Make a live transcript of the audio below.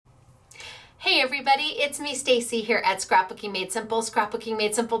Hey everybody, it's me Stacy here at Scrapbooking Made Simple,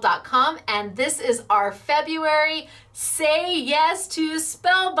 scrapbookingmadesimple.com, and this is our February Say Yes to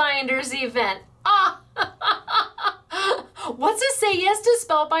Spellbinders event. What's a Say Yes to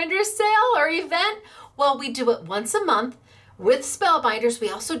Spellbinders sale or event? Well, we do it once a month with Spellbinders.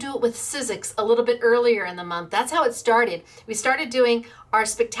 We also do it with Sizzix a little bit earlier in the month. That's how it started. We started doing our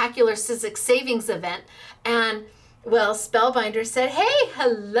spectacular Sizzix savings event, and well, Spellbinders said, hey,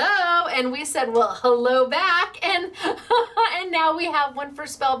 hello, and we said, well, hello back, and and now we have one for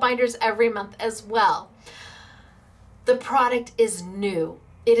Spellbinders every month as well. The product is new.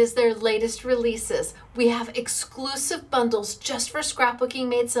 It is their latest releases. We have exclusive bundles just for Scrapbooking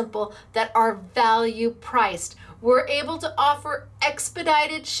Made Simple that are value priced. We're able to offer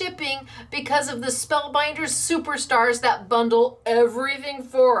expedited shipping because of the Spellbinders superstars that bundle everything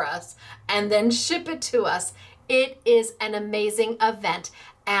for us and then ship it to us. It is an amazing event,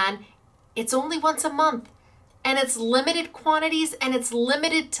 and it's only once a month, and it's limited quantities and it's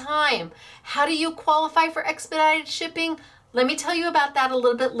limited time. How do you qualify for expedited shipping? Let me tell you about that a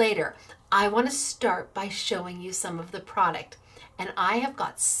little bit later. I want to start by showing you some of the product, and I have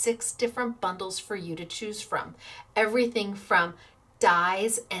got 6 different bundles for you to choose from. Everything from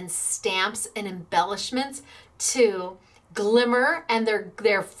dies and stamps and embellishments to glimmer and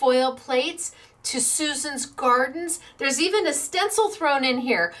their foil plates, to Susan's Gardens. There's even a stencil thrown in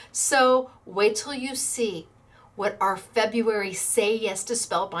here. So wait till you see what our February Say Yes to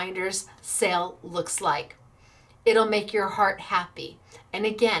Spellbinders sale looks like. It'll make your heart happy. And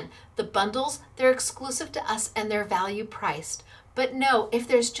again, the bundles, they're exclusive to us and they're value priced. But no, if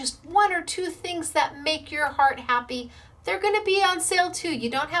there's just 1 or 2 things that make your heart happy, they're going to be on sale too.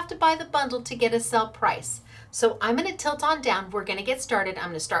 You don't have to buy the bundle to get a sale price. So I'm going to tilt on down. We're going to get started. I'm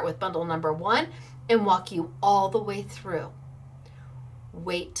going to start with bundle number 1 and walk you all the way through.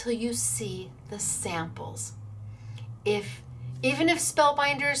 Wait till you see the samples. Even if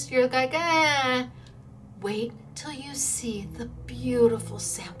Spellbinders, you're like, wait till you see the beautiful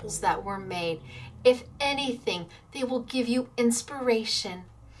samples that were made. If anything, they will give you inspiration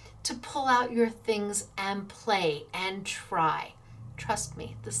to pull out your things and play and try. Trust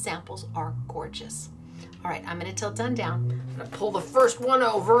me, the samples are gorgeous. All right, I'm gonna tilt on down. I'm gonna pull the first one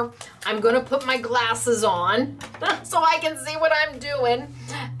over. I'm gonna put my glasses on so I can see what I'm doing.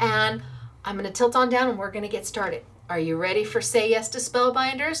 And I'm gonna tilt on down and we're gonna get started. Are you ready for Say Yes to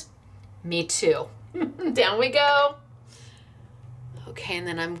Spellbinders? Me too. Down we go. Okay, and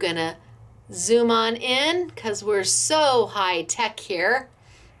then I'm gonna zoom on in because we're so high tech here.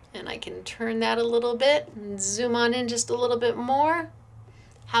 And I can turn that a little bit and zoom on in just a little bit more.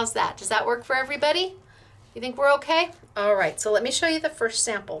 How's that? Does that work for everybody? You think we're okay? All right, so let me show you the first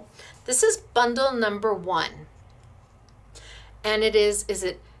sample. This is bundle number 1. And it is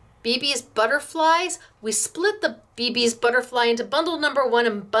it BB's Butterflies? We split the BB's Butterfly into bundle number 1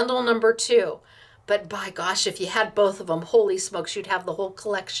 and bundle number 2. But by gosh, if you had both of them, holy smokes, you'd have the whole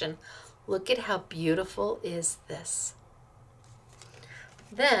collection. Look at how beautiful is this.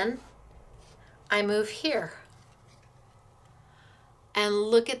 Then I move here. And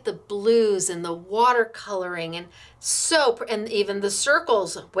look at the blues and the watercoloring and even the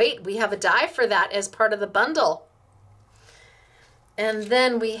circles. Wait, we have a die for that as part of the bundle. And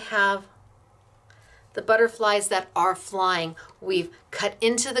then we have the butterflies that are flying. We've cut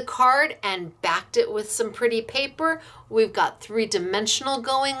into the card and backed it with some pretty paper. We've got 3-dimensional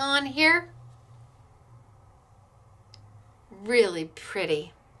going on here. Really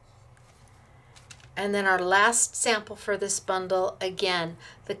pretty. And then our last sample for this bundle, again,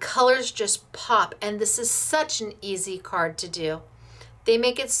 the colors just pop, and this is such an easy card to do. They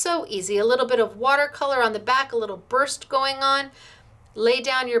make it so easy. A little bit of watercolor on the back, a little burst going on. Lay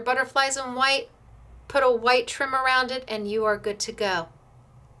down your butterflies in white, put a white trim around it, and you are good to go.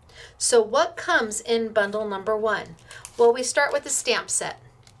 So what comes in bundle number 1? Well, we start with the stamp set.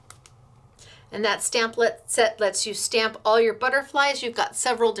 And that stamp set lets you stamp all your butterflies. You've got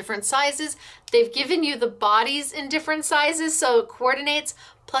several different sizes. They've given you the bodies in different sizes, so it coordinates.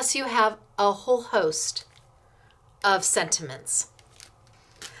 Plus you have a whole host of sentiments.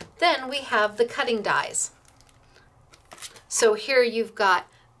 Then we have the cutting dies. So here you've got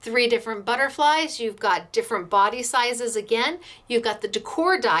 3 different butterflies. You've got different body sizes again. You've got the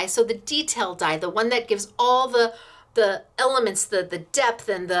decor die, so the detail die, the one that gives all the elements, the depth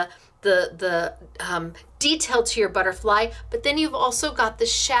and the detail to your butterfly, but then you've also got the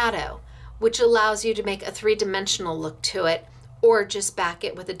shadow, which allows you to make a 3-dimensional look to it or just back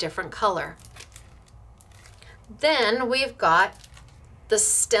it with a different color. Then we've got the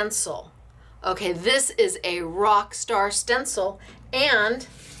stencil. Okay, this is a rock star stencil, and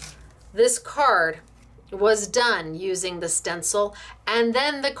this card was done using the stencil, and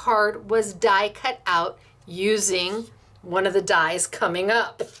then the card was die cut out using one of the dies coming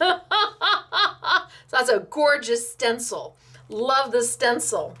up. So that's a gorgeous stencil. Love the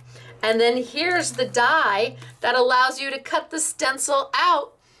stencil. And then here's the die that allows you to cut the stencil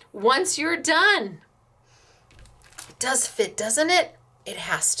out once you're done. It does fit, doesn't it? It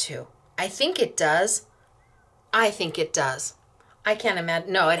has to. I think it does. I think it does. I can't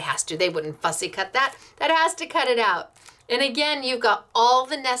imagine. No, it has to. They wouldn't fussy cut that. That has to cut it out. And again, you've got all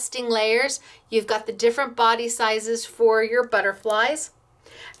the nesting layers. You've got the different body sizes for your butterflies.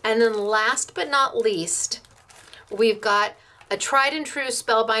 And then last but not least, we've got a tried and true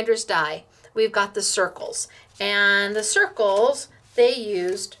Spellbinders die. We've got the circles. And the circles they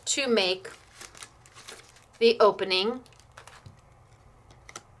used to make the opening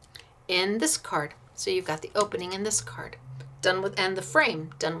in this card. So you've got the opening in this card done with, and the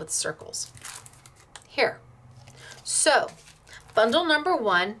frame done with circles. Here. So bundle number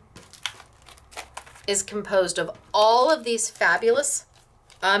 1 is composed of all of these fabulous,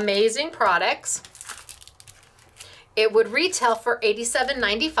 amazing products. It would retail for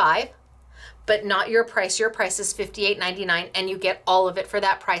 $87.95, but not your price. Your price is $58.99, and you get all of it for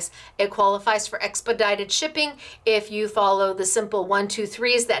that price. It qualifies for expedited shipping if you follow the simple 1, 2,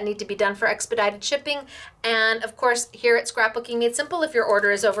 3s that need to be done for expedited shipping. And of course, here at Scrapbooking Made Simple, if your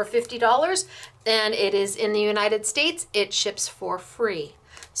order is over $50 and it is in the United States, it ships for free.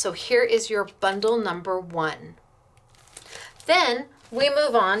 So here is your bundle number 1. Then we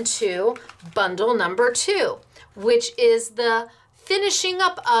move on to bundle number 2, which is the finishing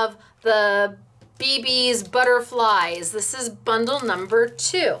up of the BB's butterflies. This is bundle number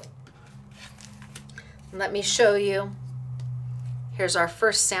 2. Let me show you. Here's our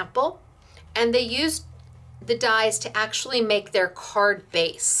first sample. And they used the dies to actually make their card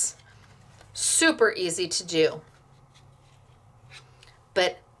base. Super easy to do.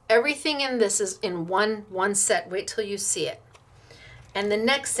 But everything in this is in one set. Wait till you see it. And the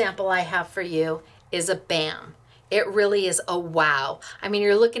next sample I have for you is a BAM. It really is a wow. I mean,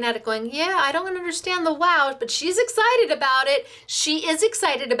 you're looking at it going, yeah, I don't understand the wow, but she's excited about it. She is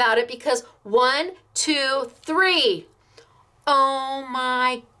excited about it because 1, 2, 3. Oh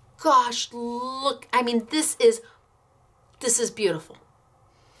my gosh, look. I mean, this is beautiful.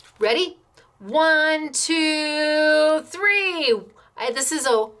 Ready? 1, 2, 3. This is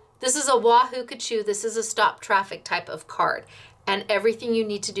a Wahoo Kachoo. This is a stop traffic type of card. And everything you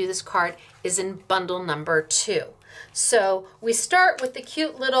need to do this card is in bundle number 2. So we start with the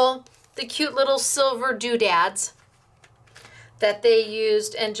cute little silver doodads that they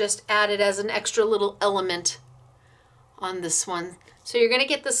used and just added as an extra little element on this one. So you're going to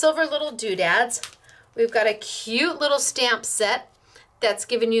get the silver little doodads. We've got a cute little stamp set that's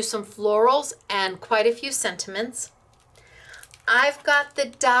given you some florals and quite a few sentiments. I've got the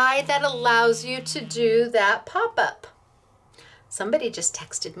die that allows you to do that pop-up. Somebody just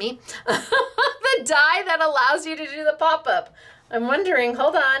texted me. The die that allows you to do the pop-up. I'm wondering,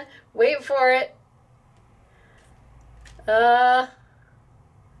 hold on, wait for it. Why,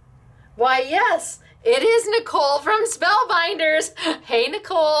 yes, it is Nicole from Spellbinders. Hey,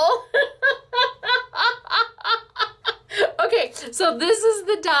 Nicole. Okay, so this is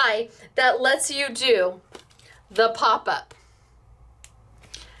the die that lets you do the pop-up.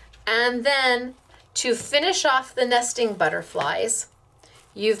 And then to finish off the nesting butterflies,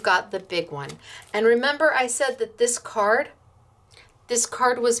 you've got the big one. And remember I said that this card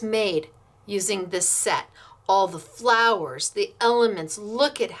was made using this set. All the flowers, the elements,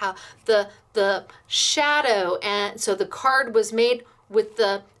 look at how the shadow, and so the card was made with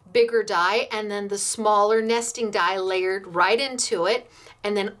the bigger die and then the smaller nesting die layered right into it,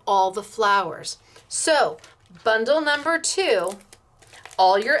 and then all the flowers. So bundle number 2,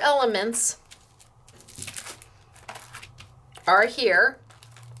 all your elements are here.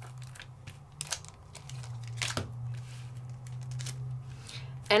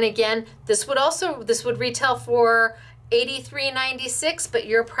 And again, this would retail for $83.96, but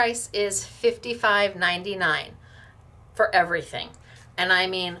your price is $55.99 for everything. And I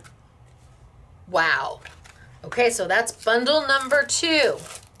mean, wow. Okay, so that's bundle number 2.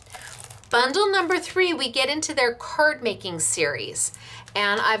 Bundle number 3, we get into their card making series.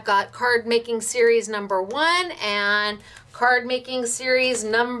 And I've got card making series number 1 and card making series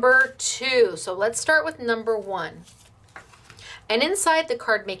number 2. So let's start with number 1. And inside the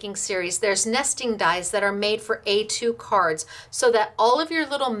card making series, there's nesting dies that are made for A2 cards so that all of your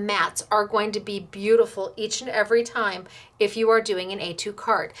little mats are going to be beautiful each and every time if you are doing an A2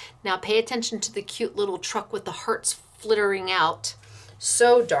 card. Now pay attention to the cute little truck with the hearts flittering out.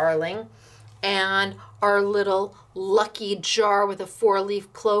 so darling. And our little lucky jar with a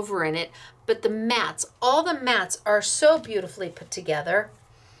 4-leaf clover in it. But the mats, all the mats are so beautifully put together.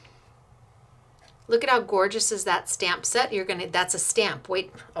 Look at how gorgeous is that stamp set. That's a stamp.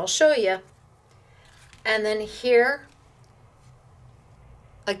 Wait, I'll show you. And then here,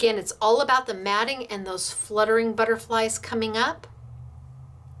 again, it's all about the matting and those fluttering butterflies coming up.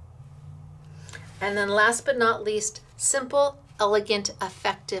 And then last but not least, simple, elegant,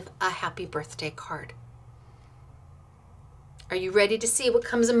 effective, a happy birthday card. Are you ready to see what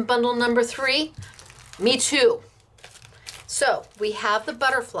comes in bundle number 3? Me too. So we have the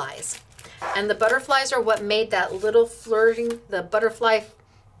butterflies. And the butterflies are what made that little the butterfly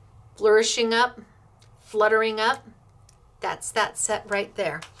flourishing up, fluttering up. That's that set right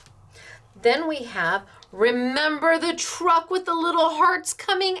there. Then we have, remember the truck with the little hearts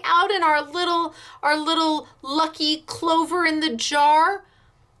coming out and our little lucky clover in the jar?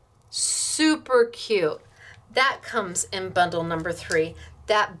 Super cute. That comes in bundle number 3.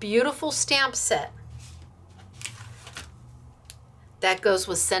 That beautiful stamp set. That goes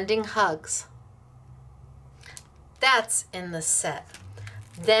with sending hugs. That's in the set.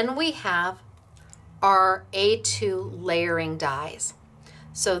 Then we have our A2 layering dies.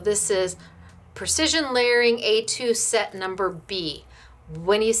 So this is Precision Layering A2 set number B.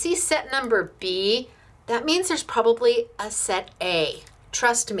 When you see set number B, that means there's probably a set A.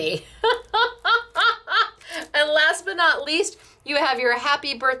 Trust me. And last but not least, you have your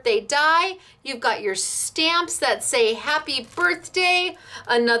happy birthday die. You've got your stamps that say happy birthday,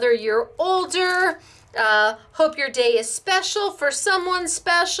 another year older. Hope your day is special for someone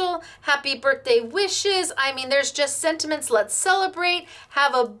special. Happy birthday wishes. I mean, there's just sentiments. Let's celebrate.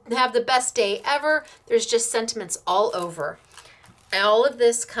 Have the best day ever. There's just sentiments all over. And all of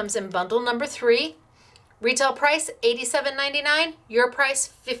this comes in bundle number 3. Retail price $87.99. Your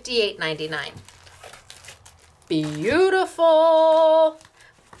price $58.99. Beautiful.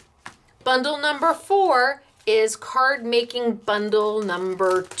 Bundle number 4 is card making bundle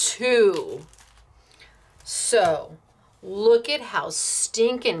number 2. So look at how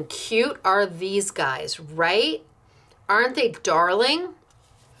stinking cute are these guys, right? Aren't they darling?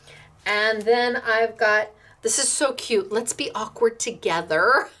 And then I've got, this is so cute. Let's be awkward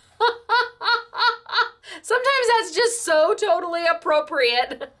together. Sometimes that's just so totally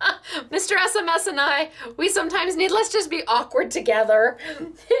appropriate. Mr. SMS and I, we sometimes need, let's just be awkward together.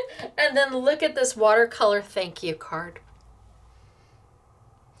 And then look at this watercolor thank you card.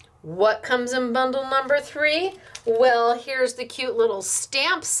 What comes in bundle number 3? Well, here's the cute little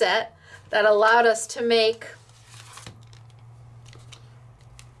stamp set that allowed us to make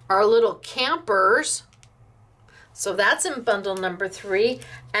our little campers. So that's in bundle number 3.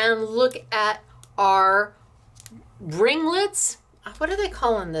 And look at our ringlets. What are they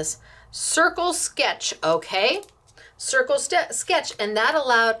calling this? Circle sketch, okay? Circle sketch. And that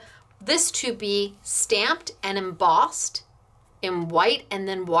allowed this to be stamped and embossed in white and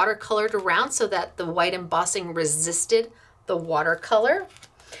then watercolored around so that the white embossing resisted the watercolor.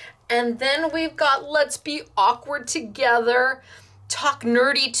 And then we've got let's be awkward together. Talk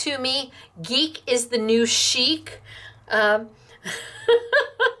nerdy to me. Geek is the new chic.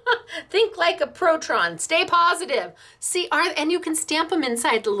 Think like a proton. Stay positive. See, and you can stamp them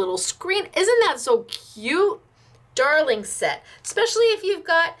inside the little screen. Isn't that so cute? Darling set. Especially if you've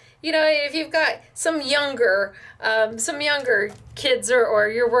got, if you've got some younger kids or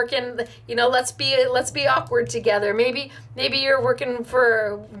you're working, let's be awkward together. Maybe you're working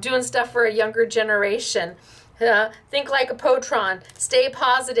doing stuff for a younger generation. Think like a potron, stay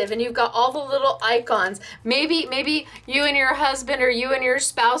positive, and you've got all the little icons. Maybe you and your husband or you and your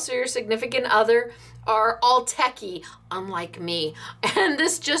spouse or your significant other are all techie, unlike me. And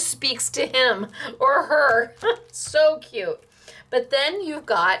this just speaks to him or her. So cute. But then you've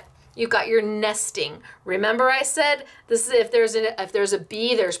got your nesting. Remember I said this is if there's a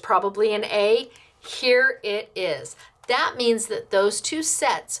B, there's probably an A. Here it is. That means that those two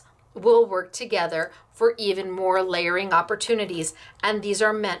sets will work together for even more layering opportunities, and these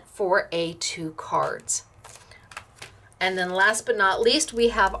are meant for A2 cards. And then last but not least, we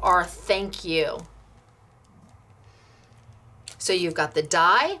have our thank you. So you've got the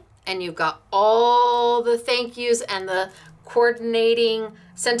die, and you've got all the thank yous and the coordinating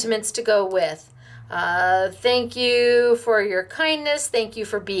sentiments to go with. Thank you for your kindness. Thank you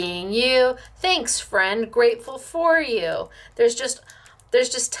for being you. Thanks, friend. Grateful for you. There's just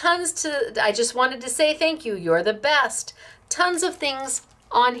tons I just wanted to say thank you. You're the best. Tons of things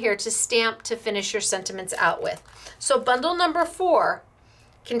on here to stamp to finish your sentiments out with. So bundle number 4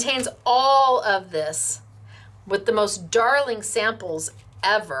 contains all of this. with the most darling samples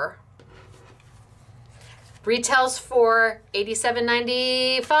ever. Retails for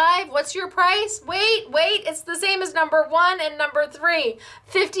 $87.95. What's your price? Wait, it's the same as number 1 and number 3.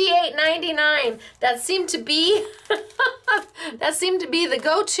 $58.99. That seemed to be the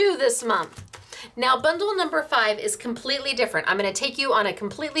go-to this month. Now, bundle number 5 is completely different. I'm going to take you on a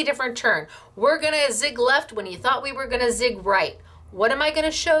completely different turn. We're going to zig left when you thought we were going to zig right. What am I going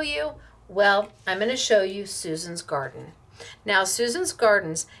to show you? Well, I'm going to show you Susan's Garden. Now, Susan's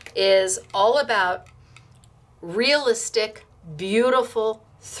Gardens is all about realistic, beautiful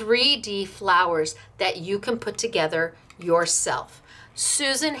 3D flowers that you can put together yourself.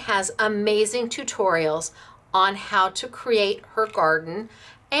 Susan has amazing tutorials on how to create her garden,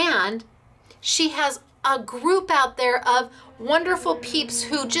 and she has a group out there of wonderful peeps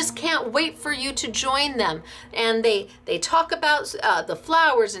who just can't wait for you to join them. And they talk about the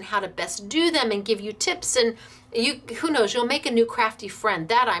flowers and how to best do them and give you tips, and who knows, you'll make a new crafty friend,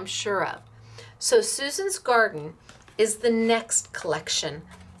 that I'm sure of. So Susan's Garden is the next collection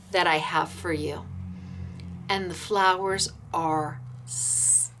that I have for you. And the flowers are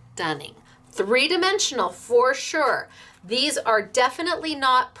stunning. 3-dimensional for sure. These are definitely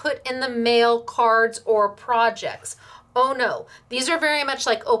not put in the mail cards or projects. Oh no, these are very much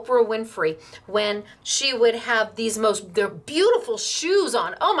like Oprah Winfrey when she would have their beautiful shoes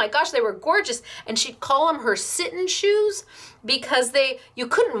on. Oh my gosh, they were gorgeous. And she'd call them her sit-in shoes because you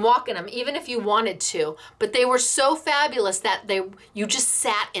couldn't walk in them even if you wanted to, but they were so fabulous that you just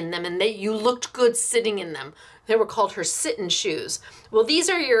sat in them and you looked good sitting in them. They were called her sit-in shoes. Well, these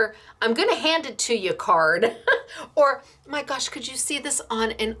are your I'm gonna hand it to you card. Or, my gosh, could you see this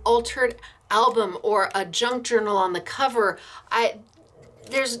on an altered album or a junk journal on the cover?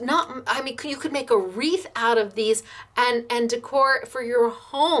 You could make a wreath out of these and decor for your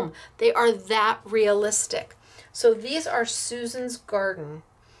home. They are that realistic. So these are Susan's Garden.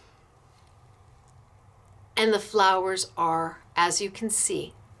 And the flowers are, as you can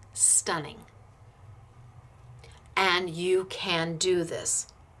see, stunning. And you can do this.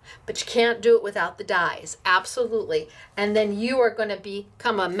 But you can't do it without the dies, absolutely. And then you are going to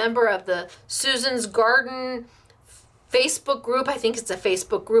become a member of the Susan's Garden Facebook group. I think it's a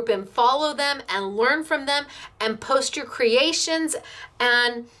Facebook group, and follow them and learn from them and post your creations.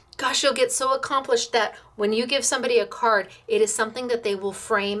 And gosh, you'll get so accomplished that when you give somebody a card, it is something that they will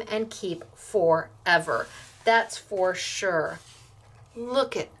frame and keep forever. That's for sure.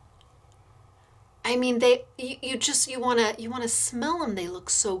 Look at, I mean, you want to smell them. They look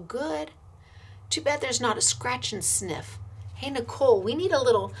so good. Too bad there's not a scratch and sniff. Hey, Nicole, we need a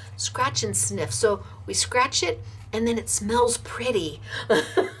little scratch and sniff. So we scratch it and then it smells pretty.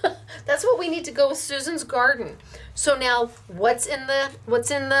 That's what we need to go with Susan's Garden. So now what's in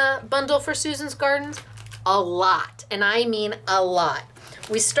the bundle for Susan's Gardens? A lot, and I mean a lot.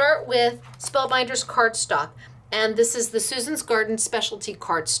 We start with Spellbinders cardstock. And this is the Susan's Garden specialty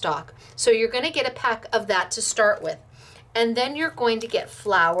cardstock. So you're going to get a pack of that to start with. And then you're going to get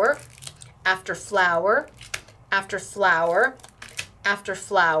flower after flower after flower after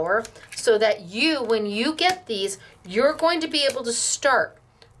flower, so that when you get these, you're going to be able to start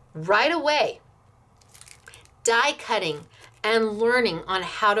right away die cutting and learning on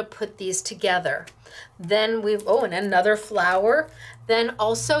how to put these together. Then and another flower. Then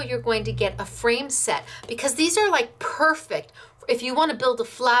also you're going to get a frame set, because these are like perfect if you want to build a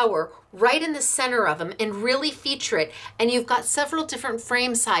flower right in the center of them and really feature it. And you've got several different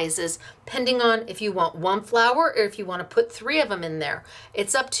frame sizes depending on if you want one flower or if you want to put 3 of them in there.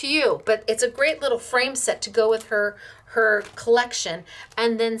 It's up to you, but it's a great little frame set to go with her collection.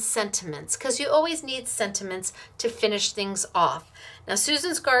 And then sentiments, because you always need sentiments to finish things off. Now,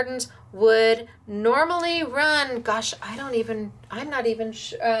 Susan's Gardens would normally run, gosh, I'm not even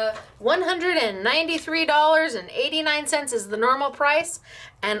 $193.89 is the normal price.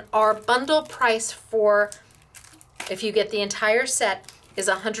 And our bundle price if you get the entire set, is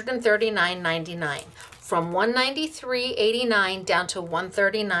 $139.99. From $193.89 down to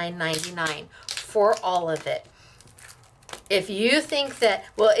 $139.99 for all of it. If you think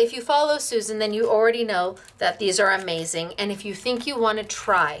if you follow Susan, then you already know that these are amazing. And if you think you want to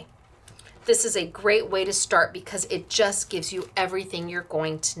try, this is a great way to start, because it just gives you everything you're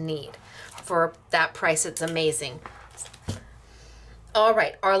going to need. For that price, it's amazing. All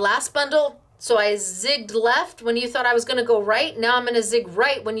right, our last bundle. So I zigged left when you thought I was going to go right. Now I'm going to zig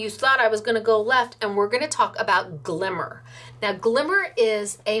right when you thought I was going to go left. And we're going to talk about Glimmer. Now, Glimmer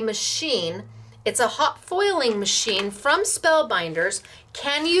is a machine. It's a hot foiling machine from Spellbinders.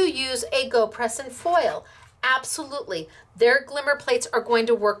 Can you use a Go Press and foil? Absolutely. Their Glimmer plates are going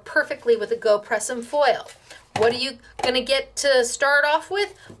to work perfectly with a Go Press and foil. What are you going to get to start off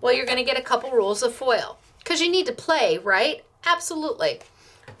with? Well, you're going to get a couple rolls of foil because you need to play, right? Absolutely.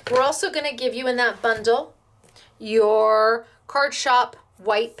 We're also going to give you in that bundle your card shop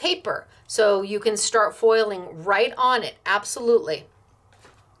white paper, so you can start foiling right on it. Absolutely.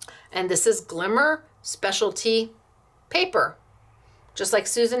 And this is Glimmer specialty paper. Just like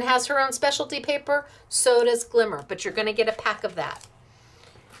Susan has her own specialty paper, so does Glimmer, but you're going to get a pack of that.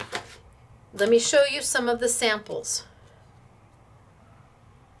 Let me show you some of the samples.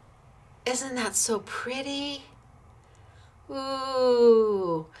 Isn't that so pretty?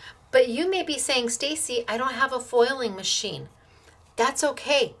 Ooh. But you may be saying, Stacy, I don't have a foiling machine. That's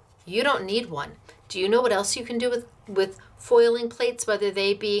okay. You don't need one. Do you know what else you can do with foiling plates, whether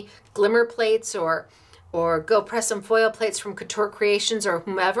they be Glimmer plates or Go Press Some Foil plates from Couture Creations or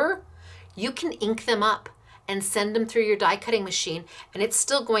whomever? You can ink them up and send them through your die cutting machine, and it's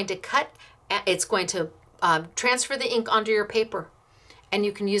still going to cut. It's going to transfer the ink onto your paper, and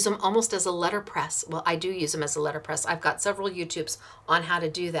you can use them almost as a letterpress. Well, I do use them as a letterpress. I've got several YouTubes on how to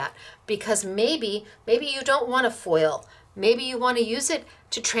do that, because maybe you don't want to foil. Maybe you want to use it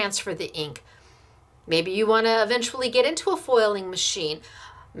to transfer the ink. Maybe you want to eventually get into a foiling machine.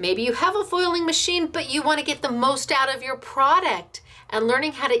 Maybe you have a foiling machine, but you want to get the most out of your product. And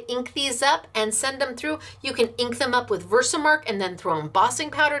learning how to ink these up and send them through, you can ink them up with Versamark and then throw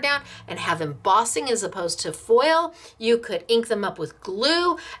embossing powder down and have embossing as opposed to foil. You could ink them up with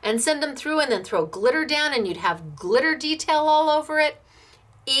glue and send them through and then throw glitter down, and you'd have glitter detail all over it.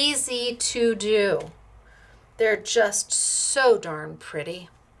 Easy to do. They're just so darn pretty.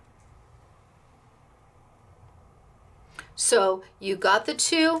 So you got the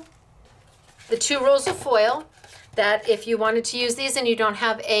two rolls of foil. That if you wanted to use these and you don't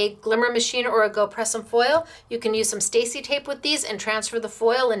have a Glimmer machine or a Go Press Some Foil, you can use some Stacy tape with these and transfer the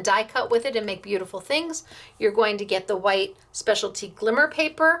foil and die cut with it and make beautiful things. You're going to get the white specialty Glimmer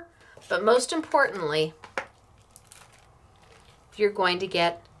paper, but most importantly, you're going to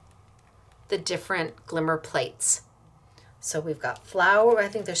get the different Glimmer plates. So we've got flower, I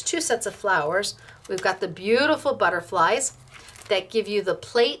think there's 2 sets of flowers. We've got the beautiful butterflies that give you the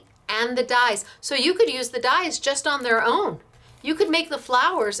plate and the dies. So you could use the dies just on their own. You could make the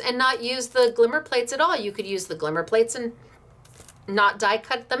flowers and not use the Glimmer plates at all. You could use the Glimmer plates and not die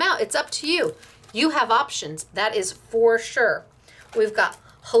cut them out. It's up to you. You have options, that is for sure. We've got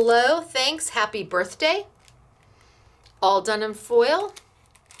hello, thanks, happy birthday, all done in foil.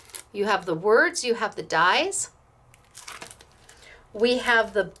 You have the words, you have the dies. We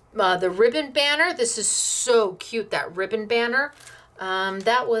have the ribbon banner. This is so cute, that ribbon banner.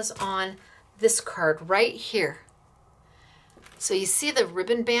 That was on this card right here. So you see the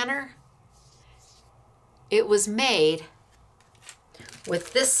ribbon banner? It was made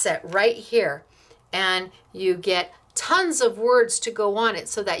with this set right here. And you get tons of words to go on it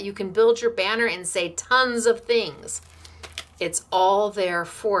so that you can build your banner and say tons of things. It's all there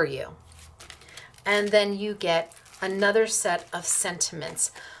for you. And then you get another set of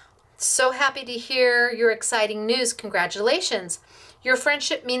sentiments. So happy to hear your exciting news. Congratulations. Your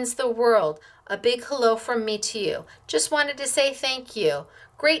friendship means the world. A big hello from me to you. Just wanted to say thank you.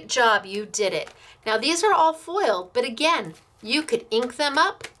 Great job, you did it. Now these are all foiled, but again, you could ink them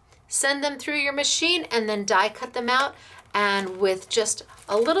up, send them through your machine, and then die cut them out. And with just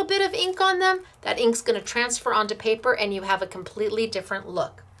a little bit of ink on them, that ink's gonna transfer onto paper and you have a completely different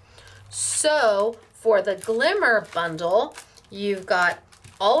look. So for the Glimmer bundle, you've got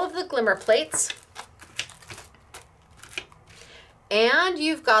all of the Glimmer plates, and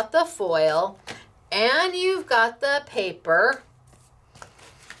you've got the foil, and you've got the paper,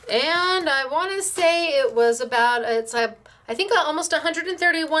 and I want to say it was about, I think almost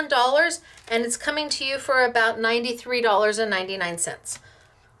 $131, and it's coming to you for about $93.99.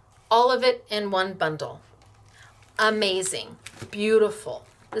 All of it in one bundle. Amazing, beautiful.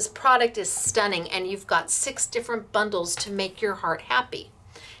 This product is stunning, and you've got 6 different bundles to make your heart happy.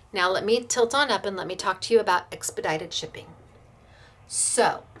 Now let me tilt on up and let me talk to you about expedited shipping.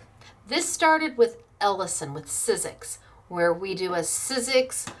 So this started with Ellison, with Sizzix, where we do a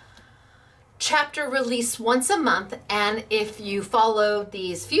Sizzix chapter release once a month. And if you followed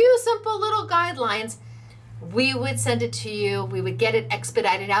these few simple little guidelines, we would send it to you. We would get it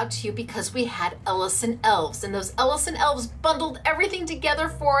expedited out to you because we had Ellison Elves. And those Ellison Elves bundled everything together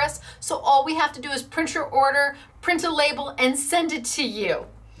for us. So all we have to do is print your order, print a label, and send it to you.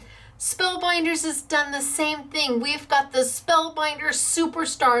 Spellbinders has done the same thing. We've got the Spellbinders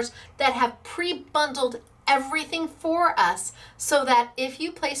superstars that have pre-bundled everything for us so that if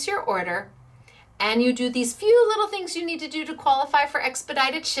you place your order and you do these few little things you need to do to qualify for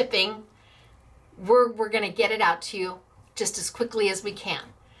expedited shipping, we're going to get it out to you just as quickly as we can.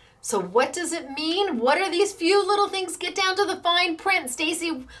 So what does it mean? What are these few little things? Get down to the fine print,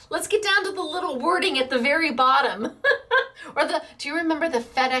 Stacy. Let's get down to the little wording at the very bottom. Do you remember the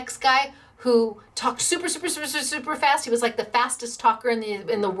FedEx guy who talked super fast? He was like the fastest talker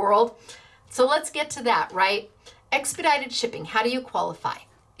in the world. So let's get to that, right? Expedited shipping. How do you qualify?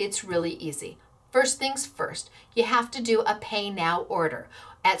 It's really easy. First things first, you have to do a pay now order.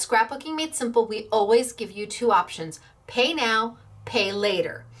 At Scrapbooking Made Simple, we always give you two options: pay now, pay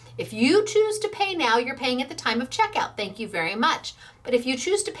later. If you choose to pay now, you're paying at the time of checkout. Thank you very much. But if you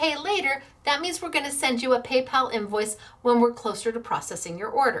choose to pay later, that means we're going to send you a PayPal invoice when we're closer to processing your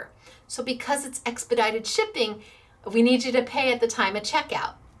order. So because it's expedited shipping, we need you to pay at the time of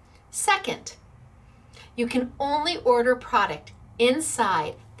checkout. Second, you can only order product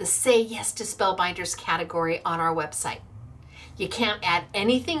inside the Say Yes to Spellbinders category on our website. You can't add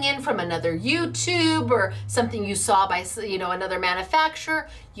anything in from another YouTube or something you saw by another manufacturer.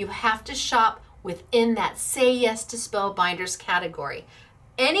 You have to shop within that Say Yes to Spellbinders category.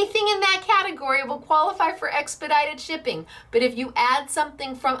 Anything in that category will qualify for expedited shipping. But if you add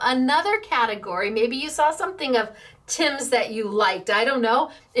something from another category, maybe you saw something of Tim's that you liked, I don't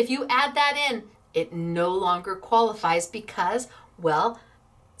know. If you add that in, it no longer qualifies because, well,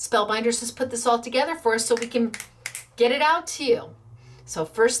 Spellbinders has put this all together for us so we can get it out to you. So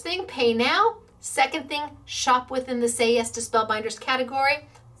first thing, pay now. Second thing, shop within the Say Yes to Spellbinders category.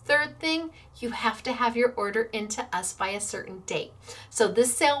 Third thing, you have to have your order into us by a certain date. So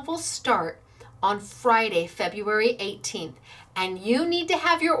this sale will start on Friday, February 18th. And you need to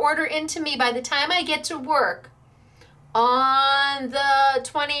have your order into me by the time I get to work on the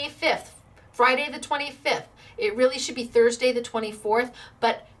 25th, Friday the 25th. It really should be Thursday the 24th,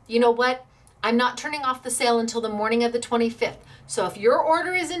 but you know what? I'm not turning off the sale until the morning of the 25th. So if your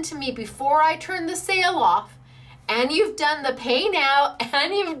order is into me before I turn the sale off, and you've done the pay now,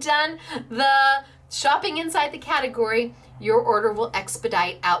 and you've done the shopping inside the category, your order will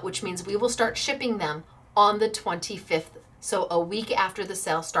expedite out, which means we will start shipping them on the 25th. So a week after the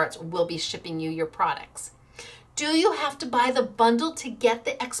sale starts, we'll be shipping you your products. Do you have to buy the bundle to get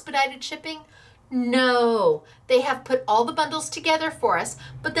the expedited shipping? No, they have put all the bundles together for us,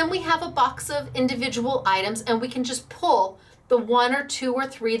 but then we have a box of individual items and we can just pull the one or two or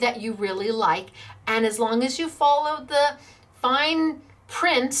three that you really like. And as long as you follow the fine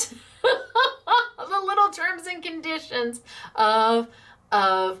print, the little terms and conditions of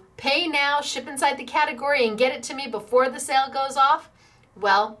pay now, ship inside the category, and get it to me before the sale goes off,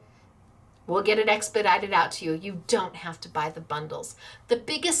 well, we'll get it expedited out to you. You don't have to buy the bundles. The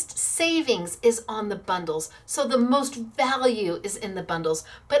biggest savings is on the bundles, so the most value is in the bundles,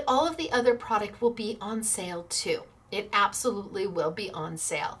 but all of the other product will be on sale too. It absolutely will be on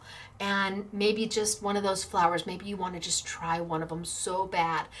sale. And maybe just one of those flowers, maybe you want to just try one of them so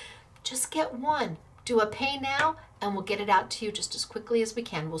bad. Just get one. Do a pay now, and we'll get it out to you just as quickly as we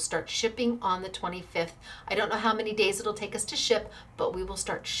can. We'll start shipping on the 25th. I don't know how many days it'll take us to ship, but we will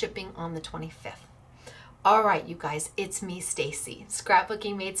start shipping on the 25th. All right, you guys, it's me, Stacy.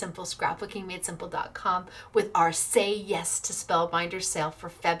 Scrapbooking Made Simple, scrapbookingmadesimple.com with our Say Yes to Spellbinders sale for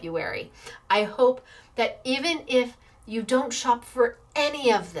February. I hope that even if you don't shop for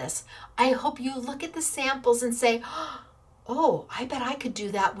any of this, I hope you look at the samples and say, oh, I bet I could do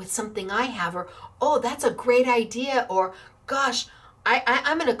that with something I have, or, oh, that's a great idea, or, gosh,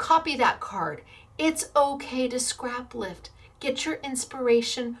 I'm going to copy that card. It's okay to scrap lift. Get your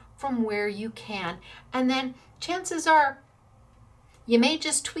inspiration from where you can, and then chances are you may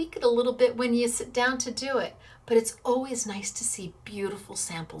just tweak it a little bit when you sit down to do it, but it's always nice to see beautiful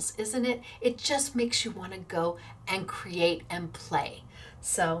samples, isn't it? It just makes you want to go and create and play.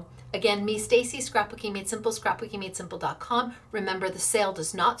 So again, me, Stacy, Scrapbooking Made Simple, scrapbookingmadesimple.com. Remember, the sale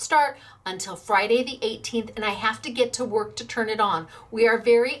does not start until Friday the 18th, and I have to get to work to turn it on. We are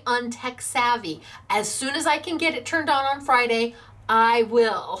very untech savvy. As soon as I can get it turned on Friday, I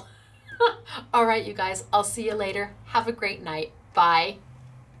will. All right, you guys, I'll see you later. Have a great night. Bye.